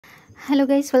Hello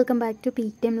guys, welcome back to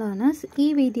Peak Time Learners.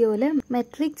 This video is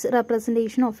matrix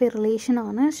representation of a relation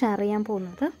share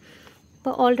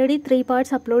already 3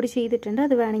 parts upload cheyidittundu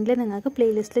adu venengile ningalku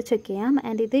playlist il check cheyam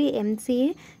and idu MCA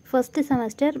first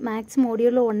semester maths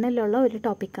module 1 illulla oru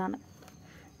topic aanu.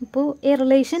 Now, a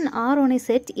relation R on a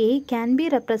set A can be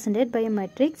represented by a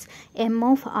matrix M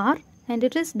of R and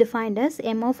it is defined as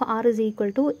M of R is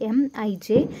equal to Mij,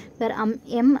 where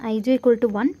Mij equal to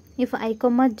 1 if I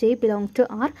comma j belong to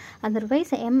R,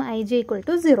 otherwise Mij equal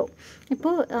to 0.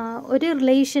 ഇപ്പോൾ ഒരു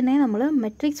റിലേഷനെ നമ്മൾ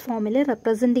matrix ഫോമിൽ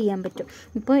represent ചെയ്യാൻ പറ്റും.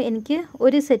 ഇപ്പോൾ എനിക്ക്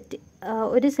ഒരു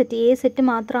set A set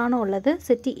മാത്രമാണോ ഉള്ളത്,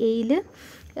 സെറ്റ് എയിൽ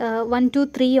 1 2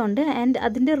 3 ഉണ്ട് ആൻഡ്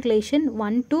അതിൻ്റെ റിലേഷൻ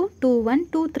 1 2 2 1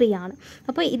 2 3 ആണ്.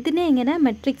 അപ്പോൾ ഇതിനെ എങ്ങനെ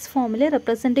മെട്രിക്സ് ഫോമിൽ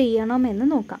റെപ്രസെൻ്റ് ചെയ്യണമെന്ന്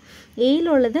നോക്കാം.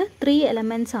 എയിലുള്ളത് 3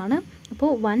 എലമെൻറ്റ്സ് ആണ്.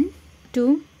 അപ്പോൾ 1 2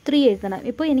 3 എഴുതണം.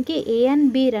 ഇപ്പോൾ എനിക്ക് എ ആൻഡ്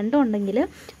ബി രണ്ടും ഉണ്ടെങ്കിൽ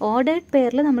ഓർഡേർഡ്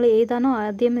പെയറിൽ നമ്മൾ ഏതാണോ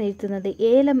ആദ്യം എഴുതുന്നത്,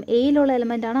 എയിലുള്ള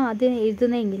എലമെൻ്റ് ആണോ ആദ്യം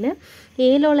എഴുതുന്നതെങ്കിൽ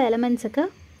എയിലുള്ള എലമെൻറ്റ്സൊക്കെ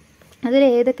അതിൽ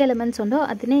ഏതൊക്കെ എലമെൻറ്റ്സ് ഉണ്ടോ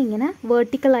അതിനെ ഇങ്ങനെ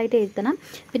വെർട്ടിക്കലായിട്ട് എഴുതണം.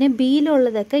 പിന്നെ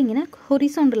ബിയിലുള്ളതൊക്കെ ഇങ്ങനെ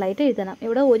ഹൊറിസോണ്ടലായിട്ട് എഴുതണം.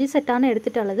 ഇവിടെ ഒരു സെറ്റാണ്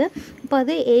എടുത്തിട്ടുള്ളത്. അപ്പോൾ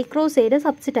അത് എ ക്രോസ് എയുടെ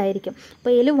സബ്സെറ്റ് ആയിരിക്കും.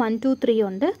 അപ്പോൾ എയിൽ 1 2 3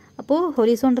 ഉണ്ട്. അപ്പോൾ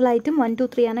ഹൊറിസോണ്ടലായിട്ടും 1 2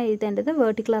 3 ആണ് എഴുതേണ്ടത്,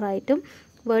 വെർട്ടിക്കലായിട്ടും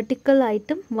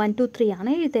 1 2 3 ആണ്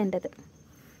എഴുതേണ്ടത്.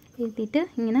 എഴുതിയിട്ട്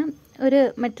ഇങ്ങനെ ഒരു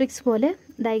മെട്രിക്സ് പോലെ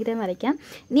ഡയഗ്രാം വരയ്ക്കാം.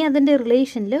 ഇനി അതിൻ്റെ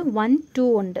റിലേഷനിൽ 1 2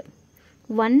 ഉണ്ട്,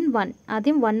 1 1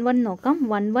 ആദ്യം 1 1 നോക്കാം.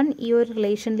 1 1 ഈ ഒരു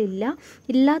റിലേഷനിൽ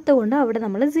ഇല്ലാത്തത് കൊണ്ട് അവിടെ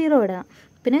നമ്മൾ 0 ഇടണം.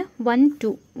 പിന്നെ 1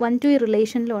 2 ഈ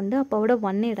റിലേഷനിലുണ്ട്, അപ്പോൾ അവിടെ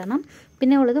 1 ഇടണം.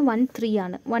 പിന്നെ ഉള്ളത് 1 3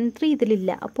 ആണ്. 1 3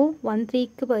 ഇതിലില്ല, അപ്പോൾ 1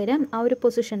 3ക്ക് പകരം ആ ഒരു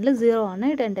പൊസിഷനിൽ 0 ആണ്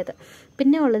ഇടേണ്ടത്.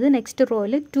 പിന്നെ ഉള്ളത് നെക്സ്റ്റ്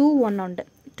റോയിൽ 2 1 ഉണ്ട്,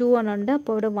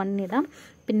 അപ്പോൾ അവിടെ 1 ഇടാം.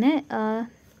 പിന്നെ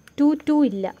 2 2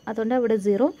 ഇല്ല, അതുകൊണ്ട് അവിടെ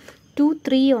 0. 2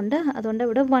 3 ഉണ്ട്, അതുകൊണ്ട്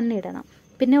ഇവിടെ 1 ഇടണം.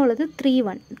 പിന്നെ ഉള്ളത് 3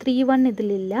 1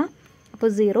 ഇതിലില്ല, അപ്പോൾ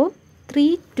 0. 3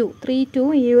 2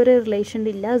 ഈ ഒരു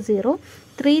റിലേഷനിലില്ല, 0.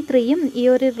 3 3യും ഈ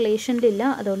ഒരു റിലേഷനിലില്ല,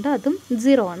 അതുകൊണ്ട് അതും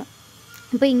 0 ആണ്.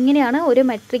 അപ്പോൾ ഇങ്ങനെയാണ് ഒരു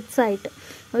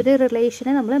ഒരു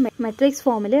റിലേഷനെ നമ്മൾ മെട്രിക്സ്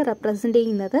ഫോമിൽ റെപ്രസെൻ്റ്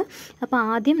ചെയ്യുന്നത്. അപ്പോൾ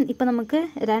ആദ്യം ഇപ്പോൾ നമുക്ക്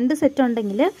 2 സെറ്റ്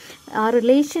ഉണ്ടെങ്കിൽ ആ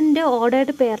റിലേഷൻ്റെ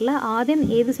ഓർഡേർഡ് പെയറിൽ ആദ്യം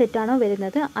ഏത് സെറ്റാണോ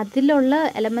വരുന്നത് അതിലുള്ള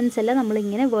എലമെൻറ്റ്സ് എല്ലാം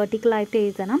നമ്മളിങ്ങനെ വെർട്ടിക്കലായിട്ട്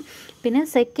എഴുതണം. പിന്നെ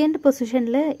സെക്കൻഡ്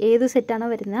പൊസിഷനിൽ ഏത് സെറ്റാണോ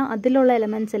വരുന്നത് അതിലുള്ള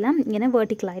എലമെൻറ്റ്സ് എല്ലാം ഇങ്ങനെ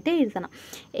വെർട്ടിക്കലായിട്ട് എഴുതണം.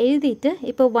 എഴുതിയിട്ട്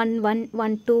ഇപ്പോൾ 1 1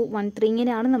 1 2 1 3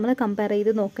 ഇങ്ങനെയാണ് നമ്മൾ കമ്പയർ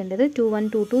ചെയ്ത് നോക്കേണ്ടത്. 2 1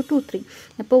 2 2 2 3.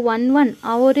 അപ്പോൾ 1 1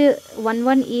 ആ ഒരു 1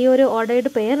 1 ഈ ഒരു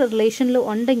ഓർഡേർഡ് പെയർ റിലേഷനിൽ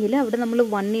ഉണ്ടെങ്കിൽ അവിടെ നമ്മൾ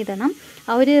 1 ഇടണം.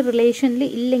 ആ ഒരു റിലേഷനിൽ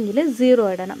ഇല്ലെങ്കിൽ 0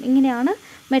 ഇടണം. ഇങ്ങനെയാണ്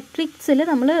മെട്രിക്സിൽ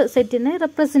നമ്മൾ സെറ്റിനെ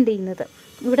റെപ്രസെൻ്റ് ചെയ്യുന്നത്.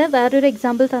 ഇവിടെ വേറൊരു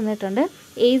എക്സാമ്പിൾ തന്നിട്ടുണ്ട്.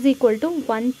 A is equal to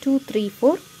 1 2 3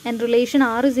 4 and relation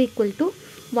R is equal to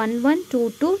 1 1 2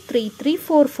 2 3 3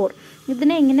 4 4.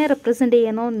 ഇതിനെ എങ്ങനെ റെപ്രസെൻ്റ്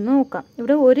ചെയ്യണമെന്ന് നോക്കാം.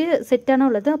 ഇവിടെ ഒരു സെറ്റാണ്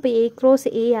ഉള്ളത്, അപ്പോൾ എ ക്രോസ്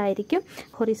എ ആയിരിക്കും,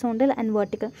 ഹൊറിസോണ്ടൽ ആൻഡ്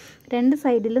വെർട്ടിക്കൽ. രണ്ട്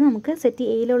സൈഡിൽ നമുക്ക് സെറ്റ്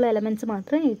എയിലുള്ള എലമെൻറ്റ്സ്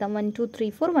മാത്രം എഴുതാം. 1 2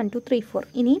 3 4 1 2 3 4.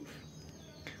 ഇനി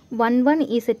 1 1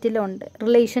 ഈ സെറ്റിലുണ്ട്,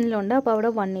 റിലേഷനിലുണ്ട്, അപ്പോൾ അവിടെ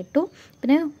 1 ഇട്ടു.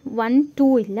 പിന്നെ 1 2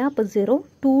 ഇല്ല, അപ്പോൾ 0.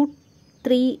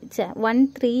 1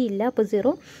 3 ഇല്ല, അപ്പോൾ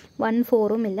 0. 1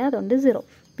 4ഉം ഇല്ല, അതുകൊണ്ട് 0.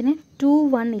 പിന്നെ 2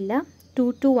 1 ഇല്ല, 2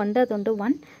 2 ഉണ്ട്, അതുകൊണ്ട്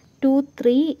 1. 2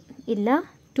 3 ഇല്ല,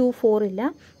 2 4 ഇല്ല.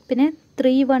 പിന്നെ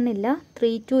 3 1 ഇല്ല,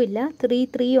 3 2 ഇല്ല, 3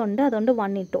 3 ഉണ്ട്, അതുകൊണ്ട്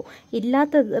 1 ഇട്ടു.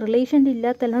 റിലേഷനിൽ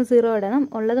ഇല്ലാത്തെല്ലാം 0 ഇടണം,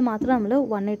 ഉള്ളത് മാത്രം നമ്മൾ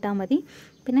 1 ഇട്ടാൽ മതി.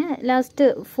 പിന്നെ ലാസ്റ്റ്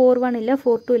 4 1 ഇല്ല,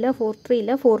 4 2 ഇല്ല, 4 3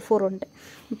 ഇല്ല, 4 4 ഉണ്ട്.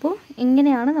 അപ്പോൾ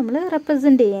ഇങ്ങനെയാണ് നമ്മൾ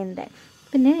റെപ്രസെൻ്റ് ചെയ്യേണ്ടത്.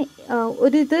 പിന്നെ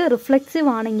ഇത് റിഫ്ലെക്സീവ്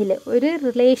ആണെങ്കിൽ, ഒരു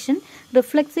റിലേഷൻ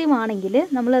റിഫ്ലെക്സീവ് ആണെങ്കിൽ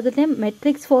നമ്മളതിനെ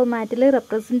മെട്രിക്സ് ഫോർമാറ്റിൽ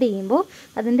റെപ്രസെൻ്റ് ചെയ്യുമ്പോൾ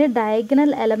അതിൻ്റെ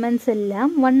ഡയഗണൽ എലമെൻറ്റ്സ് എല്ലാം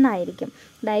 1 ആയിരിക്കും.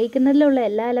 ഡയഗണലിലുള്ള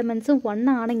എല്ലാ എലമെൻറ്റ്സും 1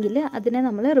 ആണെങ്കിൽ അതിനെ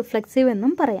നമ്മൾ റിഫ്ലെക്സീവ്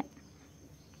എന്നും പറയാം.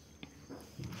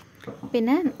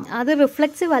 പിന്നെ അത്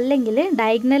റിഫ്ലെക്സീവ് അല്ലെങ്കിൽ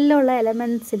ഡയഗണലിലുള്ള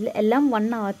എലമെൻറ്റ്സിൽ എല്ലാം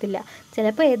 1 ആകത്തില്ല.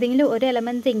 ചിലപ്പോൾ ഏതെങ്കിലും ഒരു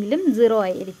എലമെൻറ്റ്സ് എങ്കിലും 0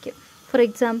 ആയിരിക്കും. ഫോർ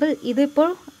എക്സാമ്പിൾ ഇതിപ്പോൾ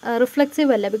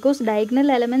റിഫ്ലെക്സീവ് അല്ല, ബിക്കോസ് ഡയഗണൽ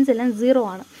എലമെൻറ്റ്സ് എല്ലാം 0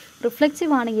 ആണ്.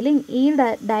 റിഫ്ലെക്സീവ് ആണെങ്കിൽ ഈ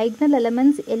ഡയഗണൽ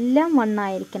എലമെൻറ്റ്സ് എല്ലാം 1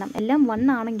 ആയിരിക്കണം. എല്ലാം 1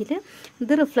 ആണെങ്കിൽ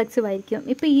ഇത് റിഫ്ലെക്സീവ് ആയിരിക്കും.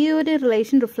 ഇപ്പോൾ ഈ ഒരു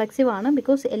റിലേഷൻ റിഫ്ലെക്സീവ് ആണ്,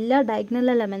 ബിക്കോസ് എല്ലാ ഡയഗണൽ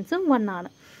എലമെൻറ്റ്സും 1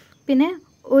 ആണ്. പിന്നെ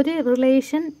ഒരു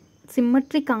റിലേഷൻ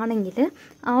സിമ്മട്രിക് ആണെങ്കിൽ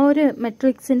ആ ഒരു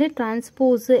മെട്രിക്സിൻ്റെ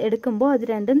ട്രാൻസ്പോസ് എടുക്കുമ്പോൾ അത്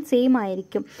രണ്ടും സെയിം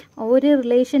ആയിരിക്കും. ഒരു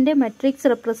റിലേഷൻ്റെ മെട്രിക്സ്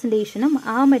റെപ്രസെൻറ്റേഷനും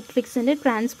ആ മെട്രിക്സിൻ്റെ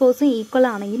ട്രാൻസ്പോസും ഈക്വൽ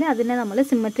ആണെങ്കിൽ അതിനെ നമ്മൾ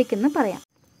സിമ്മട്രിക് എന്ന് പറയാം.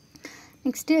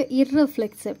 നെക്സ്റ്റ്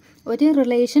ഇർറിഫ്ലെക്സീവ്. ഒരു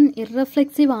റിലേഷൻ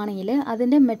ഇർറിഫ്ലെക്സീവ് ആണെങ്കിൽ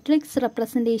അതിൻ്റെ മെട്രിക്സ്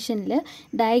റെപ്രസെൻറ്റേഷനിൽ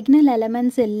ഡയഗണൽ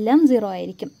എലമെൻറ്റ്സ് എല്ലാം 0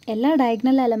 ആയിരിക്കും. എല്ലാ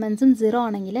ഡയഗണൽ എലമെൻറ്റ്സും 0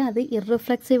 ആണെങ്കിൽ അത്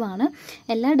ഇർറിഫ്ലെക്സീവ് ആണ്.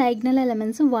 എല്ലാ ഡയഗണൽ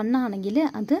എലമെൻറ്റ്സും 1 ആണെങ്കിൽ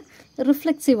അത്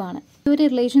റിഫ്ലെക്സീവ് ആണ്. ഒരു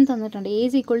റിലേഷൻ തന്നിട്ടുണ്ട്. A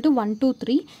is equal to 1 2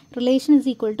 3, relation is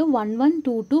equal to 1 1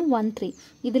 2 2 1 3.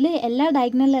 ഇതിൽ എല്ലാ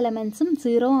ഡയഗണൽ എലമെൻറ്റ്സും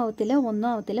 0 ആവത്തില്ല, 1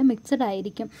 ആവത്തില്ല, മിക്സഡ്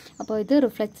ആയിരിക്കും. അപ്പോൾ ഇത്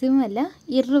റിഫ്ലെക്സീവും അല്ല,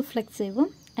 ഇർറിഫ്ലെക്സീവും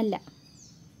അല്ല.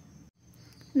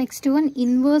 Next one,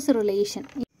 inverse relation.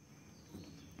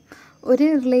 ഒരു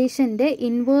റിലേഷൻ്റെ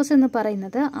ഇൻവേഴ്സ് എന്ന്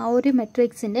പറയുന്നത് ആ ഒരു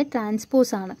മെട്രിക്സിൻ്റെ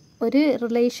ട്രാൻസ്പോസ് ആണ്. ഒരു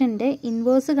റിലേഷൻ്റെ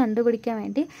ഇൻവേഴ്സ് കണ്ടുപിടിക്കാൻ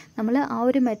വേണ്ടി നമ്മൾ ആ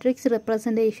ഒരു മെട്രിക്സ്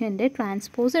റെപ്രസെൻറ്റേഷൻ്റെ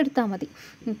ട്രാൻസ്പോസ് എടുത്താൽ മതി.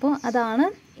 ഇപ്പോൾ അതാണ്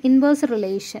ഇൻവേഴ്സ്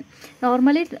റിലേഷൻ.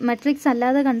 നോർമലി മെട്രിക്സ്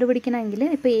അല്ലാതെ കണ്ടുപിടിക്കണമെങ്കിൽ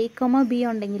ഇപ്പോൾ A, B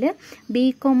ഉണ്ടെങ്കിൽ B,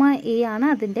 A ആണ്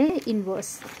അതിൻ്റെ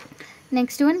inverse.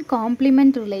 Next one,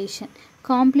 compliment relation.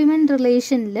 Compliment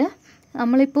റിലേഷനിൽ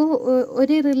നമ്മളിപ്പോൾ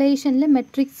ഒരു റിലേഷനിൽ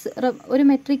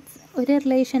ഒരു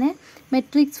റിലേഷനെ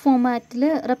മെട്രിക്സ് ഫോമാറ്റിൽ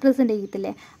റെപ്രസെൻ്റ്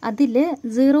ചെയ്യത്തില്ലേ, അതിൽ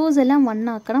സീറോസ് എല്ലാം 1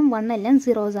 ആക്കണം, 1 എല്ലാം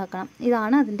സീറോസ് ആക്കണം.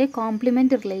 ഇതാണ് അതിൻ്റെ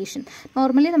കോംപ്ലിമെൻറ്റ് റിലേഷൻ.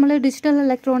 നോർമലി നമ്മൾ ഡിജിറ്റൽ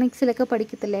ഇലക്ട്രോണിക്സിലൊക്കെ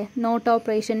പഠിക്കത്തില്ലേ, നോട്ട്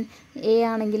ഓപ്പറേഷൻ, A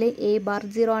ആണെങ്കിൽ A ബാർ,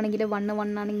 0 ആണെങ്കിൽ 1,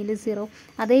 1 ആണെങ്കിൽ 0.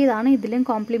 അതേ ഇതാണ് ഇതിലും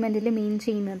കോംപ്ലിമെൻറ്റിൽ മീൻ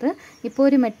ചെയ്യുന്നത്. ഇപ്പോൾ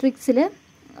ഒരു മെട്രിക്സിൽ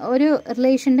ഒരു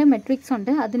റിലേഷൻ്റെ മെട്രിക്സ്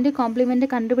ഉണ്ട്, അതിൻ്റെ കോംപ്ലിമെൻറ്റ്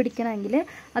കണ്ടുപിടിക്കണമെങ്കിൽ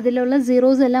അതിലുള്ള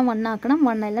സീറോസ് എല്ലാം 1 ആക്കണം,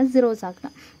 1 എല്ലാം സീറോസ്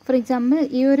ആക്കണം. ഫോർ എക്സാമ്പിൾ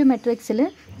ഈ ഒരു മെട്രിക്സിൽ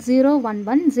 0 1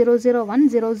 1 0 0 1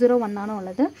 0 0 1 ആണ്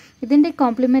ഉള്ളത്. ഇതിൻ്റെ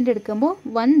കോംപ്ലിമെൻ്റ് എടുക്കുമ്പോൾ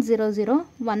 1 0 0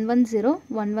 1 1 0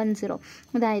 1 1 0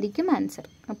 ഇതായിരിക്കും ആൻസർ.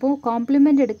 അപ്പോൾ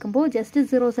കോംപ്ലിമെൻ്റ് എടുക്കുമ്പോൾ ജസ്റ്റ്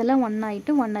സീറോസ് എല്ലാം 1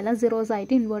 ആയിട്ട് 1 എല്ലാം സീറോസ്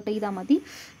ആയിട്ട് ഇൻവേർട്ട് ചെയ്താൽ മതി.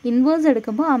 ഇൻവേഴ്സ്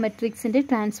എടുക്കുമ്പോൾ ആ മെട്രിക്സിൻ്റെ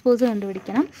ട്രാൻസ്പോസ്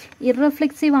കണ്ടുപിടിക്കണം.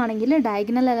 ഇർറിഫ്ലെക്സീവ് ആണെങ്കിൽ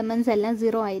ഡയഗണൽ എലമെൻറ്റ്സ് എല്ലാം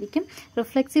 0 ആയിരിക്കും.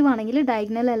 റിഫ്ലെക്സീവ് ആണെങ്കിൽ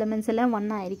ഡയഗണൽ എലമെൻറ്റ്സ് എല്ലാം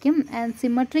 1 ആയിരിക്കും. ആൻഡ്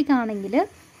സിമെട്രിക് ആണെങ്കിൽ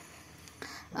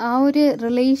ആ ഒരു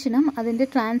റിലേഷനും അതിൻ്റെ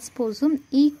ട്രാൻസ്പോസും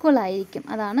ഈക്വൽ ആയിരിക്കും.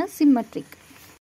 അതാണ് സിമെട്രിക്.